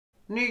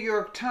New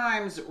York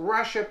Times,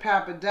 Russia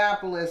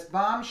Papadopoulos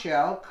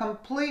bombshell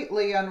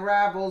completely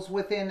unravels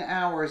within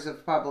hours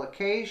of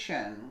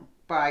publication,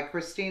 by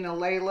Christina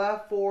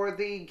Layla for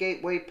the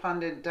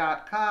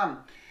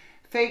GatewayPundit.com.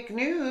 Fake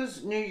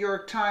news. New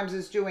York Times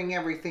is doing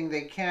everything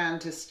they can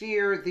to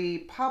steer the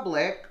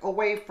public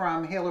away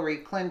from Hillary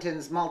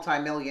Clinton's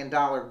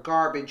multi-million-dollar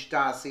garbage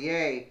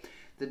dossier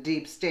the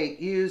deep state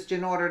used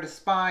in order to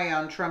spy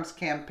on Trump's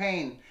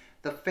campaign.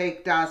 The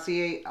fake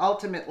dossier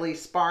ultimately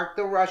sparked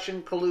the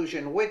Russian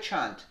collusion witch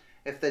hunt.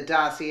 If the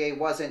dossier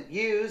wasn't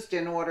used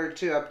in order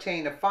to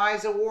obtain a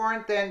FISA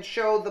warrant, then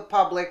show the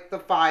public the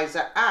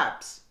FISA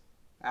apps.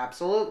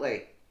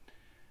 Absolutely.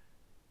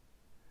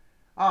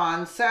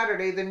 On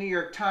Saturday, the New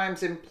York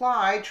Times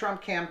implied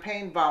Trump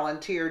campaign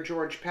volunteer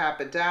George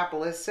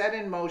Papadopoulos set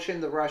in motion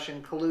the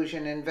Russian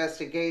collusion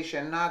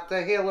investigation, not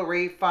the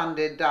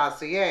Hillary-funded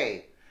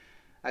dossier.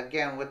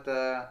 Again, with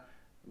the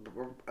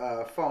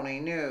phony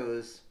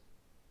news.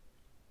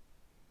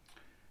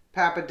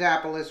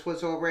 Papadopoulos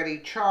was already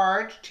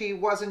charged. He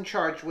wasn't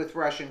charged with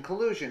Russian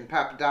collusion.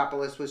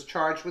 Papadopoulos was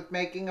charged with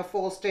making a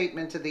full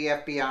statement to the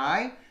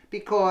FBI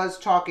because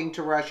talking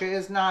to Russia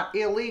is not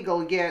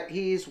illegal, yet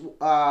he's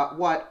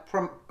what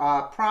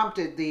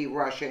prompted the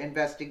Russia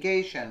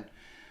investigation.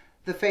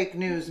 The fake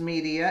news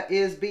media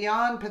is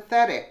beyond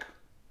pathetic.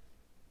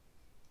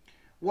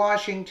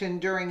 Washington,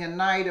 during a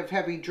night of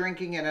heavy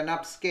drinking at an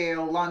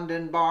upscale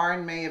London bar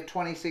in May of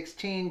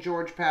 2016,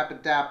 George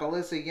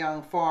Papadopoulos, a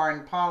young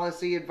foreign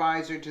policy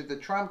advisor to the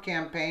Trump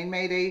campaign,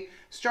 made a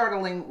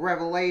startling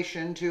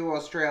revelation to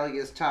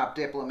Australia's top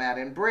diplomat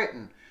in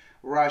Britain.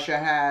 Russia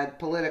had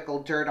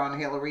political dirt on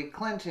Hillary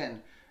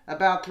Clinton.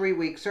 About 3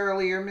 weeks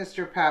earlier,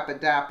 Mr.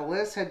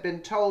 Papadopoulos had been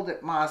told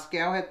that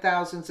Moscow had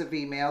thousands of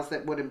emails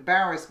that would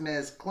embarrass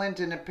Ms.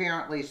 Clinton,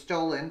 apparently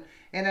stolen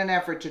in an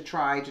effort to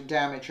try to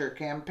damage her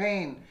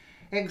campaign.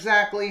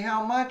 Exactly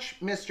how much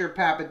Mr.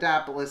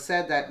 Papadopoulos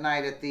said that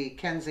night at the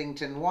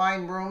Kensington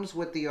wine rooms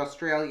with the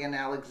Australian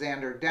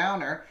Alexander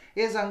Downer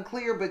is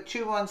unclear, but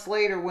 2 months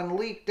later, when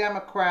leaked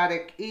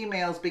Democratic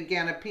emails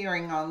began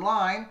appearing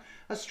online,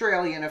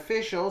 Australian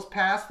officials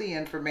passed the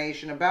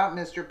information about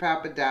Mr.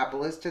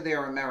 Papadopoulos to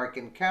their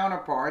American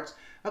counterparts,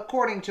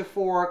 according to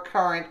 4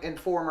 current and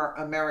former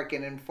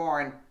American and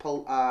foreign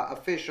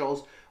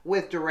officials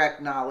with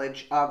direct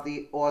knowledge of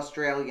the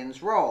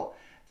Australians' role.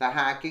 The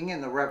hacking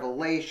and the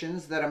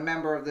revelations that a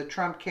member of the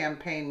Trump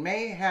campaign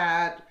may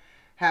have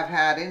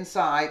had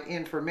inside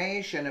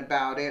information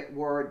about it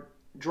were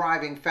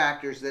driving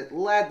factors that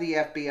led the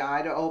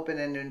FBI to open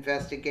an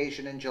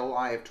investigation in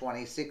July of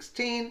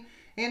 2016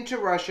 into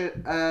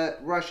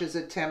Russia's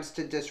attempts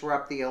to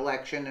disrupt the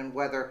election and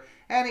whether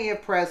any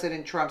of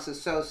President Trump's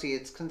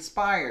associates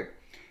conspired.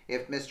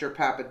 If Mr.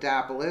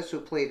 Papadopoulos, who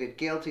pleaded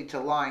guilty to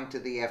lying to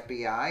the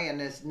FBI and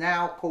is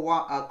now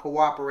a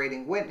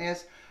cooperating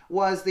witness,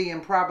 was the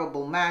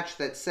improbable match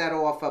that set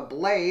off a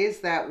blaze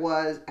that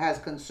has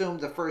consumed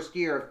the first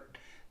year of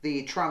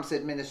the Trump's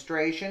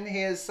administration,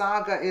 his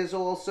saga is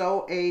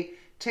also a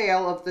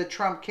tale of the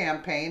Trump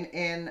campaign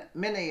in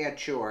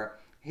miniature.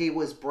 He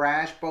was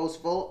brash,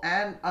 boastful,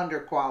 and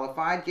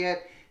underqualified,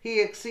 yet he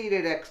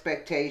exceeded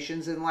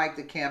expectations, and like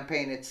the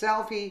campaign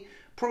itself, he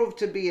proved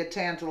to be a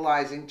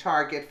tantalizing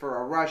target for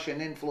a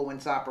Russian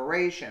influence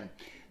operation.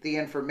 The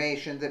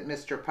information that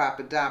Mr.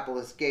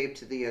 Papadopoulos gave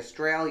to the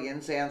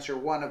Australians answer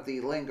one of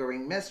the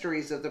lingering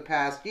mysteries of the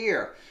past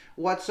year.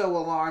 What so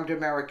alarmed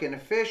American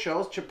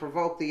officials to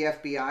provoke the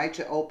FBI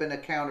to open a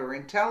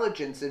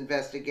counterintelligence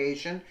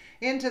investigation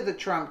into the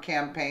Trump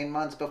campaign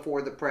months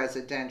before the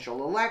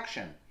presidential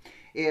election?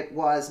 It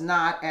was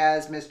not,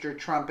 as Mr.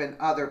 Trump and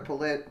other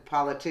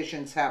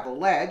politicians have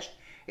alleged,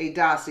 a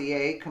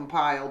dossier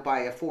compiled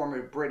by a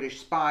former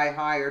British spy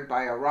hired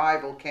by a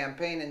rival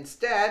campaign.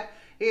 Instead,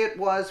 it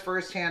was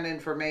first-hand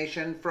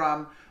information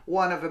from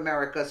one of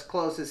America's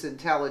closest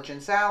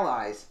intelligence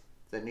allies.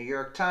 The New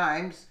York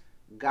Times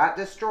got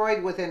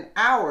destroyed within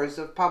hours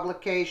of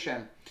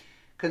publication.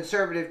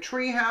 Conservative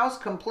Treehouse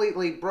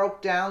completely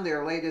broke down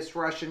their latest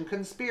Russian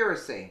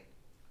conspiracy.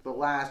 The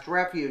Last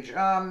Refuge.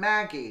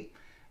 Maggie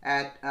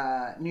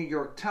at New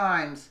York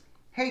Times.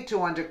 Hate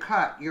to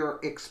undercut your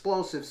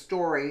explosive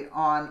story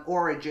on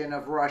origin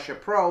of Russia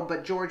probe,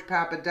 but George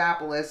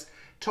Papadopoulos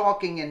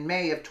talking in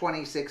May of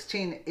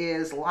 2016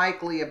 is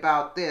likely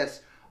about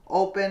this.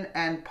 Open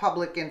and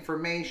public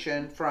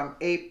information from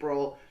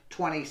April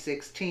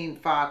 2016,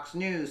 Fox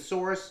News.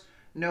 Source,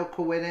 no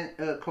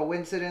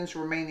coincidence,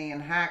 Romanian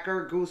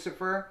hacker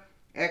Guccifer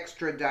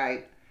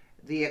extradite.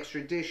 The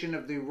extradition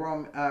of the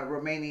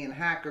Romanian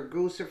hacker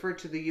Guccifer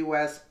to the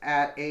U.S.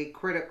 at a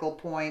critical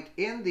point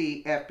in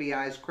the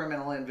FBI's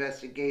criminal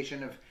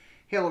investigation of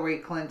Hillary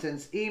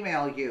Clinton's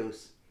email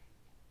use.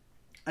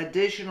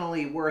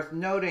 Additionally, worth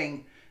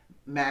noting,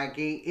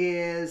 Maggie,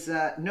 is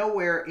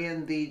nowhere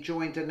in the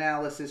joint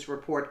analysis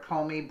report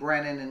Comey,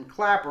 Brennan, and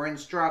Clapper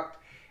instruct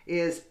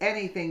is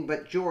anything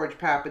but George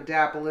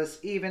Papadopoulos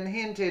even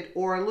hinted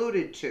or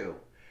alluded to.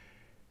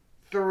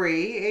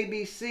 3.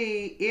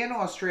 ABC in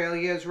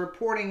Australia is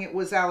reporting it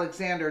was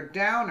Alexander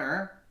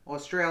Downer,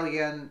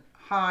 Australian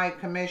High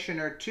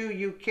Commissioner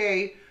to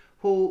UK,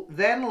 who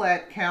then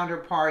let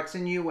counterparts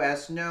in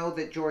US know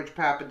that George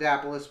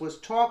Papadopoulos was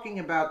talking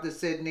about the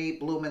Sidney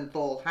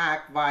Blumenthal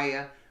hack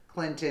via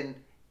Clinton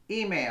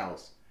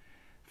emails.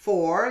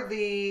 4.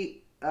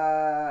 The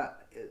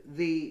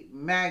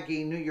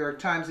Maggie New York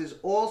Times is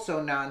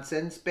also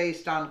nonsense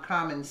based on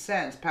common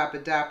sense.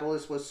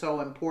 Papadopoulos was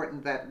so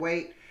important that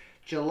wait.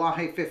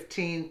 July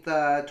 15th,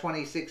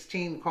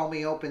 2016,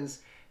 Comey opens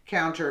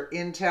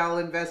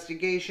counter-intel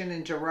investigation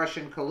into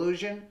Russian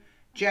collusion.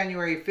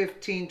 January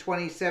 15,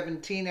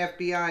 2017,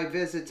 FBI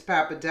visits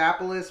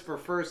Papadopoulos for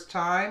first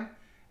time.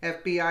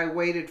 FBI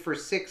waited for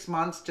 6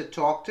 months to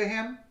talk to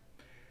him.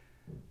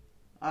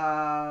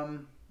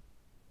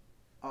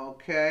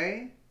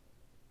 Okay.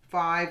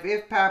 5.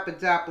 If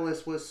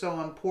Papadopoulos was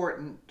so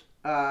important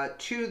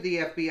to the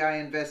FBI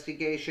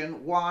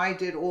investigation, why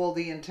did all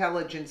the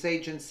intelligence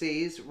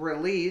agencies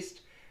release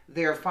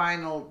their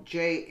final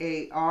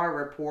JAR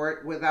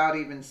report without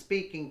even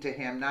speaking to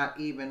him, not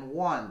even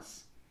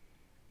once?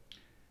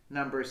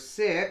 Number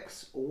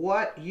 6,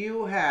 what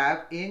you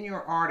have in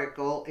your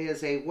article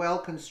is a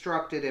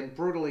well-constructed and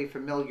brutally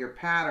familiar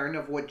pattern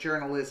of what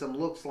journalism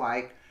looks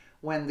like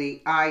when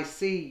the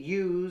IC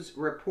use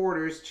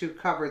reporters to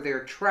cover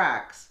their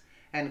tracks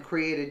and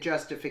create a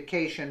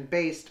justification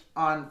based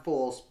on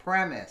false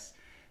premise.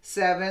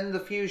 7, the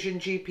Fusion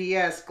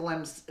GPS,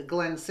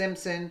 Glenn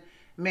Simpson,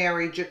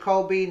 Mary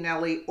Jacoby,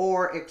 Nellie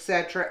Orr,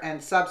 etc.,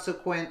 and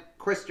subsequent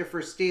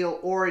Christopher Steele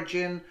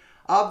origin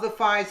of the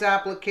FISA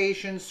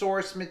application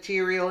source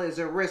material is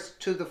a risk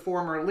to the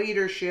former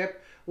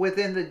leadership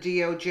within the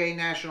DOJ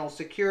National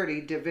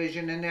Security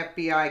Division and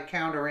FBI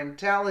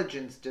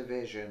Counterintelligence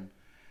Division.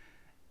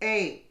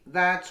 8.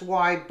 That's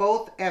why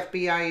both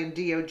FBI and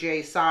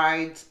DOJ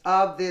sides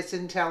of this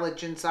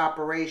intelligence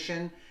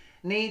operation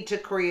need to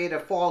create a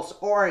false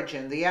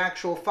origin. The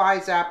actual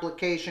FISA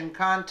application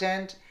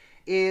content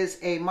is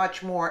a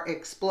much more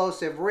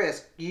explosive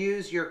risk.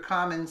 Use your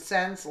common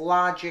sense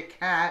logic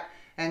hat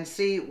and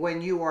see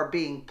when you are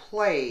being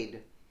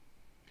played.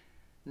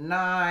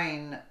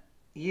 9.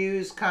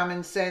 Use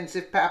common sense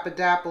if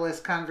Papadopoulos'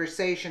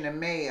 conversation in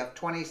May of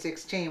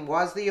 2016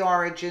 was the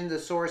origin, the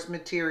source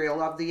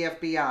material of the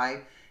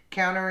FBI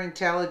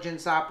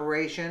counterintelligence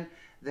operation,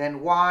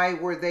 then why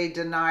were they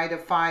denied a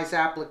FISA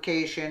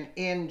application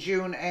in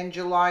June and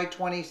July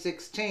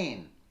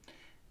 2016?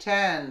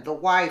 10. The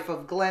wife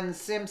of Glenn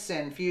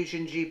Simpson,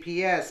 Fusion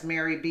GPS,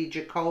 Mary B.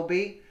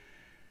 Jacoby,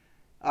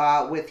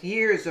 with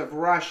years of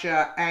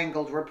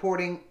Russia-angled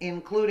reporting,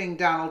 including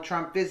Donald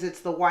Trump visits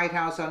the White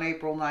House on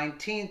April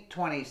 19,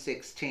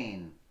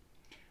 2016.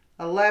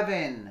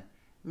 11.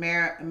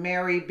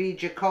 Mary B.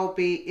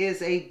 Jacoby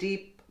is a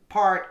deep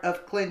part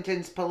of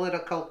Clinton's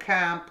political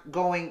camp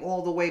going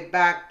all the way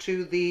back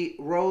to the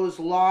Rose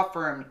Law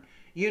Firm.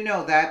 You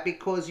know that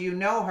because you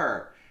know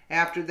her.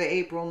 After the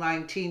April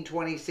 19,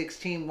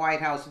 2016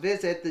 White House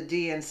visit, the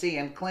DNC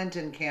and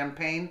Clinton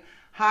campaign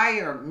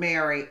hire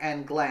Mary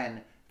and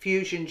Glenn,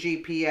 Fusion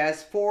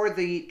GPS, for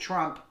the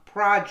Trump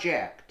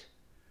project.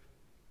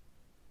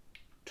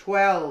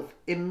 12.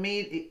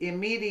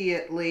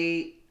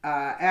 Immediately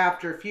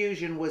after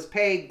Fusion was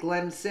paid,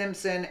 Glenn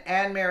Simpson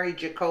and Mary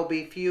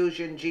Jacoby,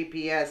 Fusion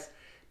GPS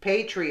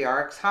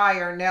patriarchs,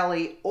 hire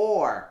Nellie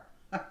Orr.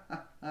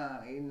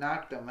 He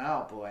knocked him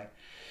out, boy.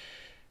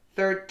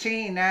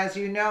 13. As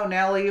you know,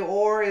 Nellie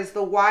Orr is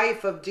the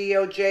wife of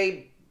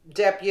DOJ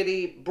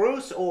Deputy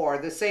Bruce Orr,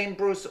 the same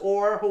Bruce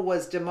Orr who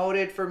was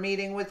demoted for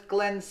meeting with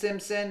Glenn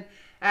Simpson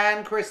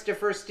and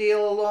Christopher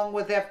Steele along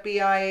with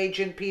FBI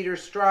agent Peter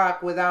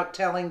Strzok without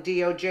telling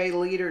DOJ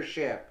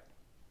leadership.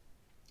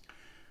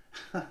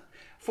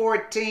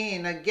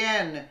 14.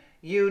 Again,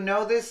 you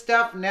know this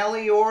stuff.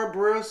 Nellie Orr,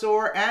 Bruce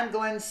Orr, and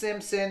Glenn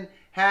Simpson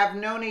have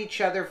known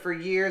each other for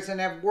years and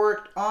have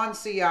worked on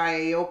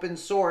CIA open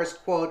source,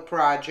 quote,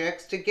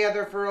 projects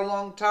together for a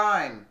long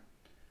time.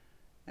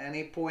 And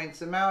he points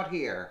them out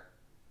here.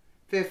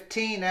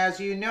 15. As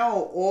you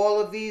know,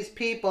 all of these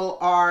people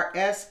are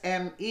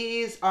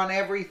SMEs on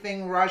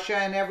everything Russia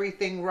and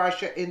everything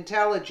Russia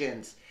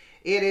intelligence.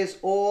 It is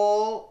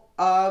all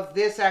of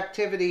this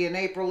activity in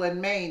April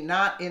and May,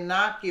 not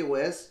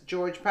innocuous.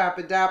 George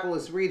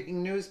Papadopoulos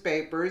reading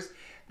newspapers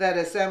that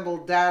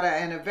assembled data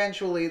and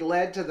eventually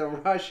led to the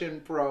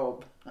Russian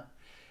probe.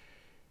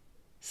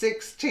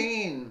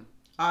 16.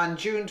 On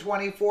June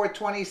 24,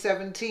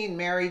 2017,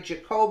 Mary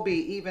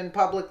Jacoby even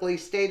publicly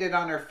stated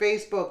on her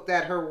Facebook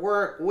that her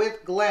work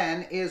with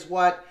Glenn is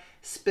what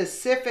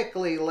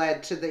specifically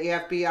led to the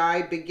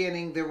FBI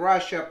beginning the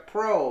Russia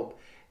probe.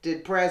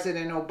 Did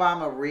President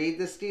Obama read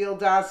the Steele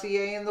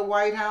dossier in the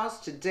White House?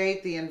 To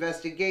date, the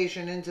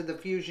investigation into the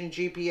Fusion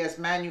GPS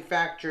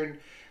manufactured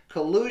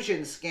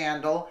collusion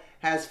scandal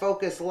has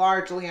focused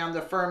largely on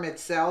the firm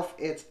itself,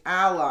 its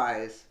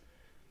allies.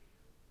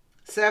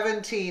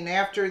 17.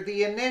 After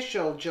the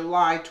initial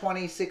July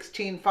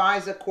 2016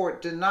 FISA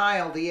court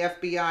denial, the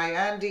FBI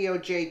and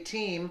DOJ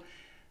team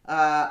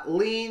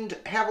leaned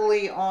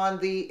heavily on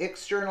the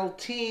external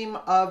team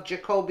of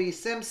Jacoby,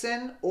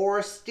 Simpson,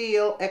 or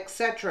Steele,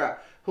 etc.,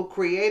 who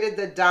created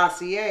the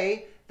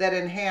dossier that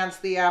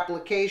enhanced the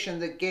application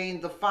that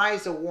gained the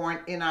FISA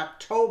warrant in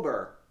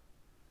October.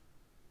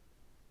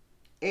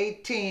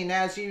 18.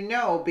 As you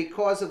know,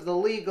 because of the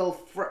legal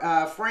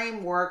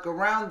framework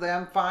around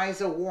them,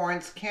 FISA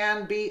warrants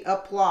can be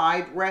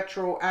applied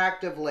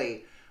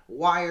retroactively.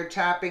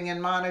 Wiretapping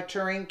and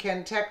monitoring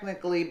can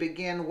technically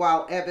begin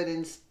while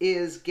evidence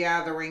is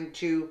gathering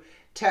to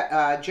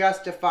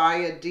justify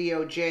a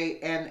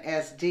DOJ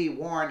NSD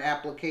warrant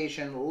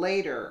application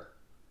later.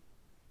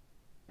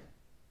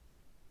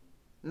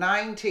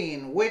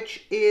 19.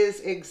 Which is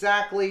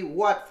exactly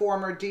what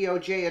former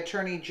DOJ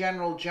Attorney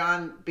General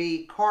John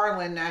B.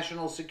 Carlin,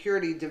 National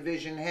Security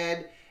Division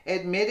head,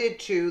 admitted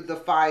to the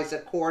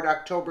FISA court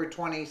October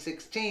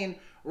 2016,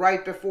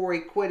 right before he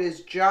quit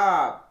his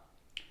job.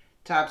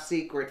 Top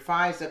secret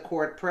FISA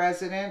court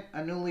president,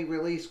 a newly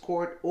released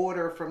court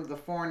order from the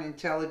Foreign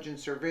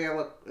Intelligence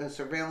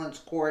Surveillance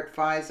Court,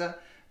 FISA,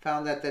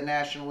 found that the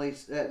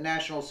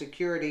National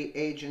Security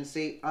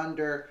Agency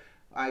under,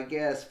 I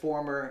guess,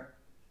 former...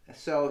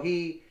 So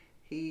he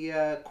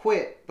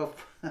quit.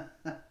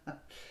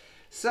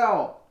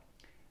 So,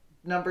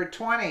 number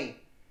 20.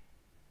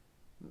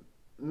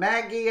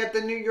 Maggie at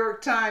the New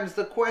York Times,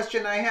 the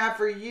question I have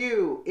for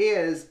you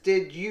is,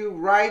 did you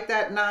write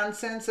that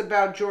nonsense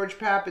about George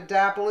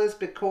Papadopoulos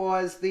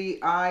because the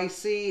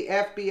IC,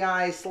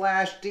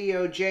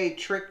 FBI/DOJ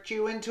tricked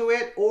you into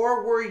it,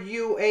 or were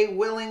you a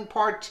willing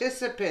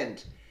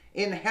participant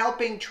in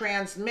helping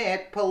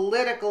transmit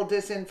political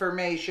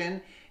disinformation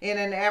in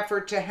an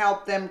effort to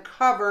help them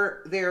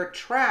cover their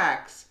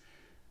tracks?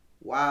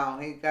 Wow,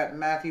 he got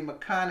Matthew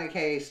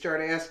McConaughey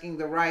start asking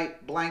the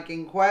right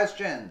blanking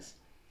questions.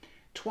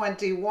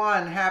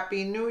 21.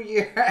 Happy New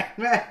Year,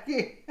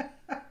 Maggie.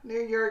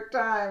 New York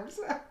Times.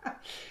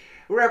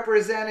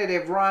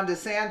 Representative Ron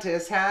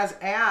DeSantis has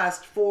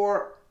asked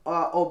for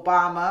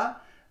Obama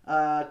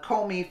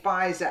Comey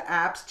FISA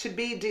apps to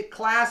be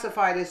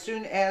declassified as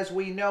soon as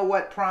we know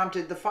what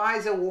prompted the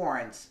FISA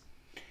warrant.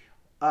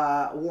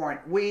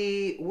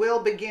 We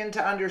will begin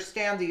to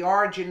understand the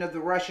origin of the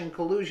Russian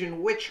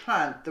collusion witch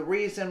hunt. The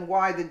reason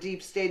why the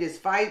deep state is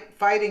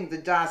fighting the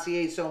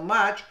dossier so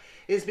much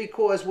is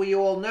because we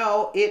all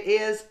know it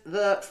is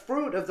the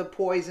fruit of the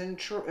poison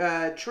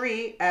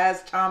tree,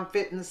 as Tom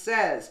Fitton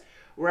says.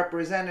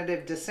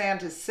 Representative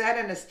DeSantis said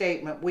in a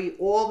statement, "We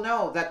all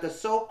know that the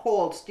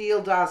so-called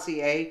Steele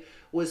dossier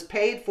was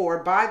paid for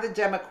by the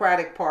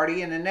Democratic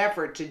Party in an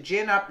effort to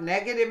gin up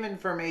negative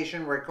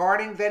information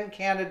regarding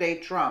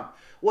then-candidate Trump.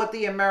 What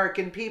the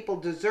American people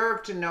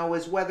deserve to know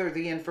is whether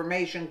the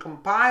information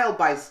compiled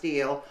by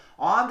Steele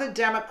on the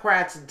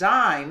Democrats'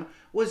 dime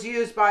was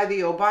used by the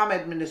Obama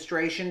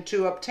administration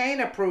to obtain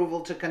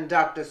approval to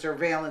conduct a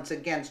surveillance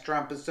against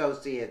Trump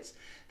associates.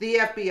 The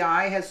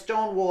FBI has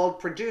stonewalled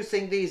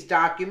producing these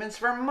documents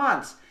for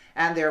months,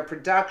 and their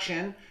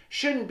production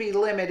shouldn't be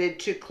limited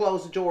to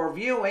closed-door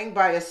viewing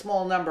by a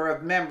small number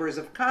of members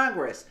of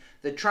Congress.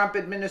 The Trump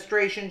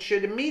administration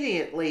should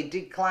immediately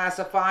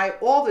declassify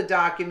all the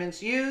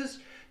documents used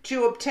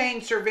to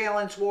obtain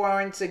surveillance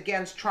warrants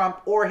against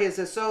Trump or his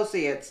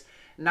associates."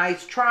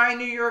 Nice try,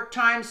 New York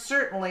Times.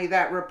 Certainly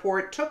that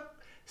report took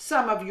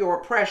some of your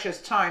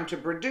precious time to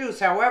produce.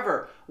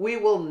 However, we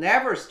will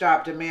never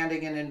stop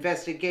demanding an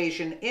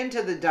investigation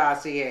into the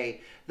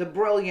dossier. The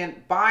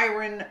brilliant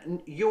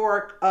Byron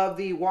York of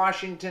the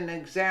Washington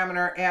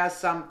Examiner asked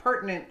some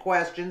pertinent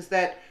questions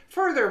that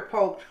further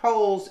poked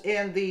holes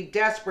in the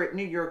desperate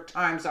New York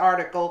Times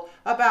article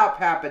about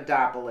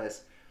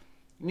Papadopoulos.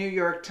 New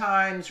York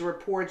Times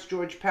reports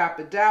George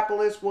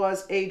Papadopoulos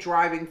was a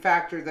driving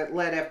factor that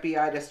led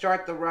FBI to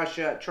start the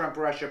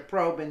Trump-Russia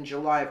probe in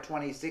July of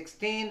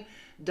 2016.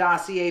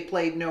 Dossier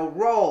played no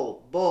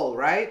role. Bull,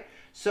 right?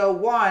 So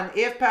 1,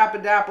 if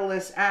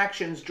Papadopoulos'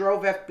 actions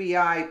drove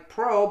FBI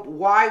probe,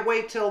 why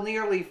wait till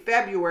nearly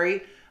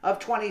February of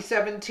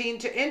 2017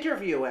 to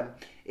interview him?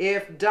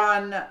 If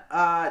done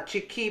to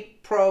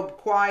keep probe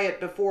quiet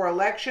before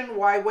election,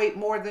 why wait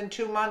more than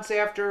 2 months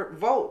after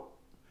vote?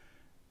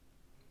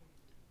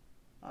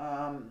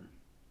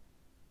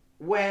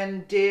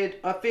 When did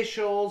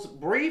officials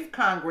brief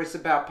Congress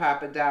about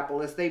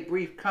Papadopoulos? They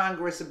briefed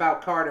Congress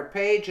about Carter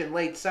Page in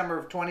late summer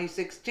of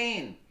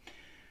 2016.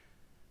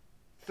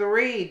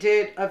 3,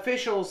 did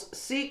officials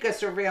seek a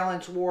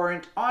surveillance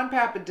warrant on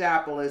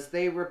Papadopoulos?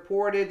 They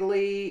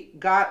reportedly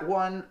got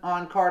one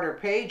on Carter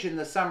Page in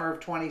the summer of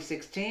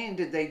 2016.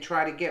 Did they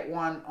try to get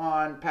one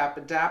on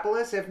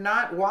Papadopoulos? If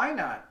not, why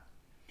not?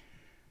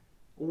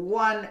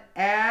 1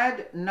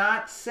 ad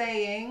not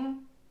saying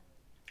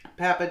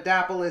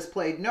Papadopoulos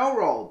played no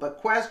role, but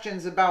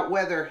questions about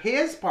whether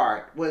his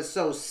part was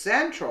so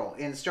central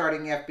in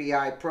starting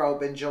FBI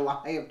probe in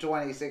July of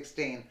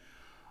 2016.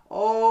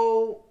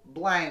 Oh,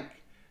 blank.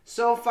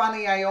 So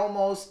funny, I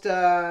almost,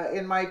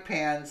 in my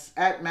pants,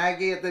 at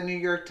Maggie at the New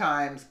York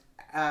Times,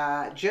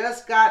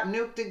 just got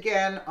nuked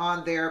again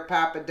on their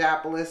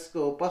Papadopoulos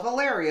scoop. A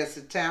hilarious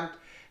attempt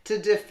to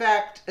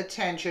deflect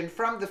attention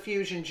from the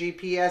Fusion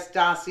GPS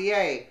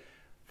dossier.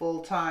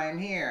 Full time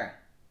here.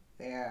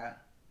 There.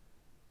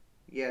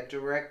 Yeah,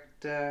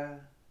 Director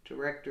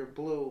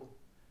Blue.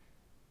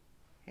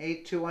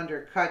 Hate to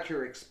undercut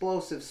your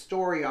explosive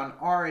story on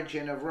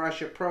origin of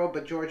Russia probe,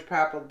 but George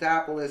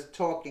Papadopoulos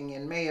talking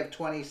in May of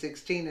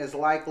 2016 is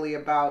likely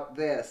about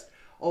this.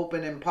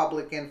 Open and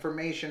public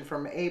information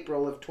from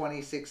April of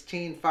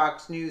 2016,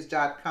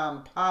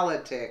 foxnews.com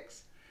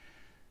politics.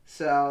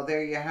 So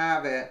there you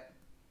have it.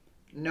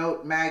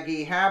 Note,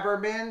 Maggie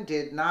Haberman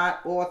did not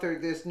author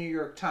this New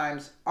York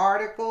Times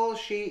article.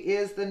 She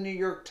is the New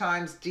York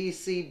Times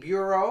DC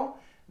Bureau.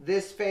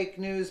 This fake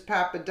news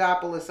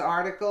Papadopoulos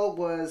article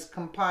was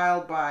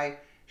compiled by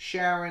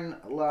Sharon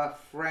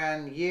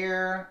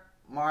Lafreniere,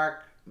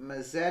 Mark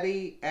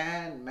Mazzetti,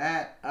 and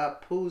Matt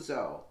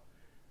Apuzzo.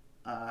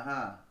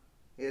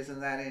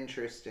 Isn't that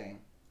interesting?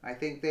 I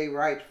think they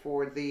write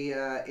for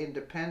the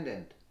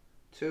Independent,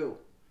 too.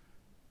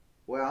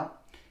 Well,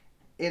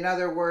 in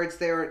other words,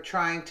 they were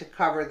trying to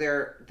cover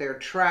their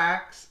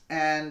tracks,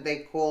 and they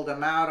called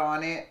them out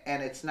on it,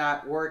 and it's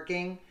not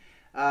working.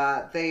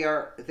 They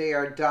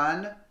are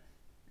done,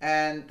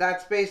 and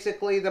that's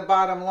basically the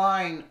bottom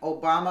line.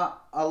 Obama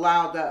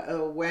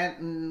went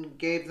and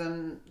gave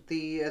them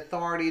the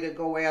authority to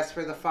go ask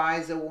for the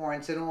FISA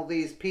warrants, and all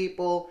these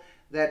people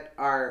that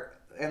are,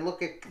 and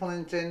look at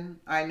Clinton.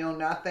 I know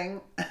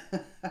nothing.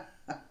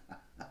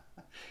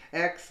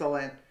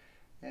 Excellent.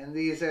 And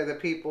these are the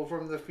people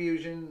from the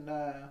fusion,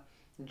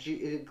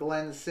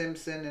 Glenn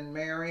Simpson and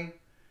Mary.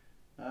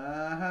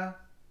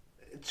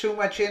 Too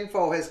much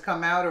info has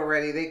come out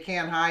already. They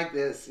can't hide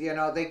this. You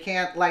know, they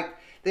can't,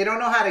 they don't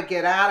know how to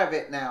get out of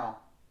it now.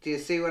 Do you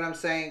see what I'm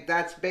saying?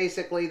 That's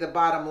basically the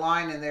bottom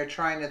line, and they're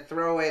trying to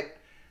throw it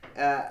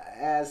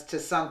as to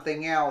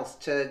something else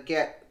to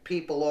get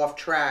people off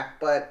track.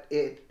 But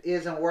it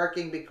isn't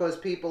working because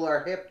people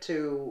are hip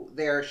to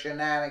their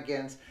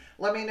shenanigans.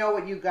 Let me know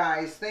what you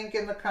guys think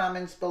in the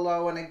comments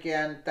below. And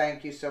again,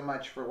 thank you so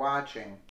much for watching.